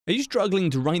Are you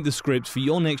struggling to write the script for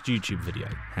your next YouTube video?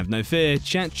 Have no fear,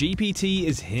 ChatGPT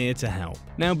is here to help.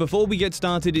 Now, before we get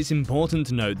started, it's important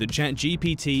to note that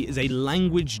ChatGPT is a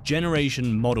language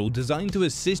generation model designed to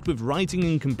assist with writing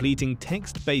and completing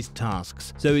text-based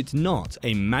tasks, so it's not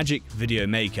a magic video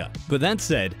maker. But that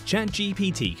said,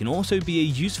 ChatGPT can also be a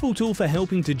useful tool for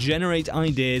helping to generate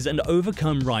ideas and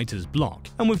overcome writer's block.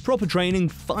 And with proper training,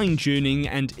 fine-tuning,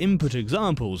 and input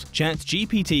examples,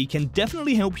 ChatGPT can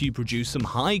definitely help you produce some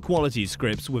high-quality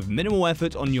scripts with minimal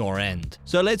effort on your end.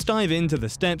 So let's dive into the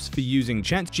steps for using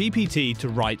ChatGPT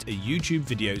to write a YouTube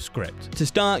video script. To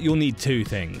start, you'll need two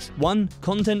things. One,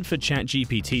 content for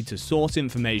ChatGPT to source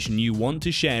information you want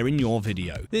to share in your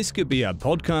video. This could be a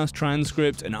podcast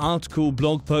transcript, an article,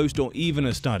 blog post, or even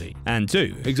a study. And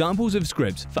two, examples of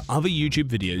scripts for other YouTube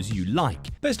videos you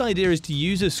like. Best idea is to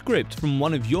use a script from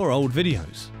one of your old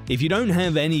videos. If you don't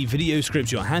have any video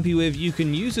scripts you're happy with, you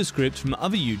can use a script from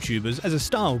other YouTubers as a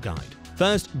style guide.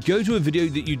 First, go to a video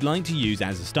that you'd like to use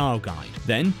as a style guide.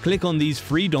 Then, click on these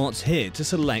three dots here to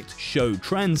select Show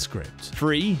Transcript.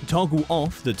 3. Toggle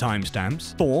off the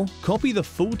timestamps. 4. Copy the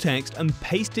full text and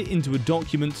paste it into a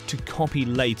document to copy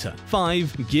later.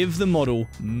 5. Give the model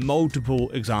multiple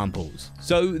examples.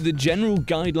 So, the general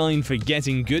guideline for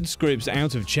getting good scripts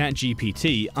out of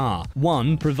ChatGPT are: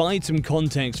 1. Provide some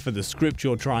context for the script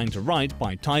you're trying to write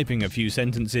by typing a few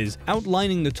sentences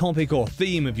outlining the topic or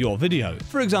theme of your video.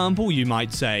 For example, you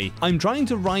might say, "I'm trying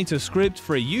to write a script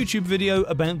for a YouTube video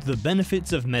about the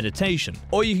benefits of meditation."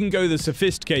 Or you can go the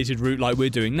sophisticated route like we're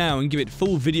doing now and give it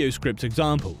full video script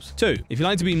examples. 2. If you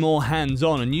like to be more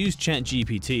hands-on and use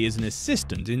ChatGPT as an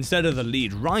assistant instead of the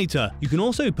lead writer, you can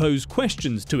also pose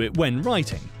questions to it when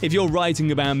writing. If you're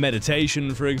writing about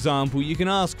meditation, for example, you can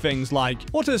ask things like,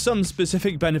 "What are some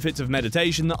specific benefits of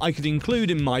meditation that I could include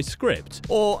in my script?"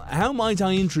 Or, "How might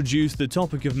I introduce the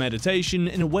topic of meditation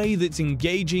in a way that's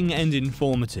engaging and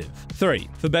informative?" 3.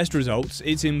 For best results,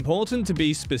 it's important to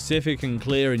be specific and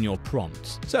clear in your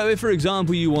prompts. So if, for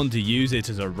example, you want to use it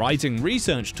as a writing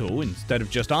research tool instead of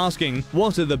just asking,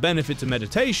 "What are the benefits of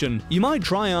meditation?" you might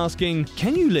try asking,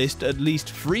 "Can you list at least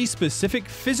 3 specific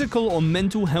physical or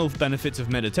mental health benefits of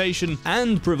meditation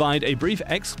and provide a brief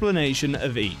explanation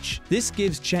of each?" This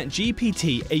gives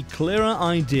ChatGPT a clearer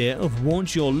idea of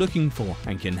what you're looking for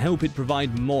and can help it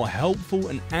provide more helpful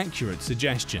and accurate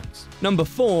suggestions. Number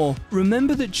 4.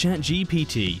 Remember that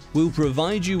ChatGPT will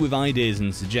provide you with ideas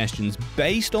and suggestions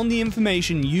based on the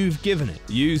information you've given it.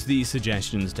 Use these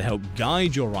suggestions to help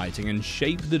guide your writing and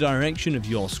shape the direction of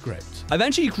your script. I've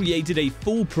actually created a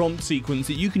full prompt sequence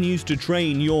that you can use to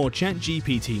train your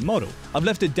ChatGPT model. I've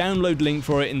left a download link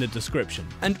for it in the description.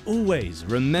 And always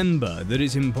remember that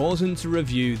it's important to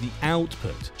review the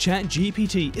output.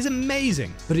 ChatGPT is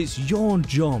amazing, but it's your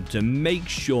job to make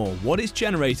sure what it's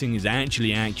generating is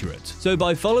actually accurate. So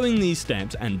by following these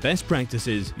steps and best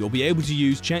practices, you'll be able to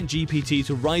use ChatGPT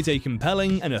to write a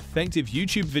compelling and effective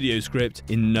YouTube video script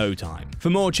in no time. For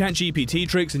more ChatGPT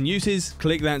tricks and uses,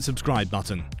 click that subscribe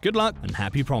button. Good luck and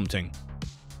happy prompting.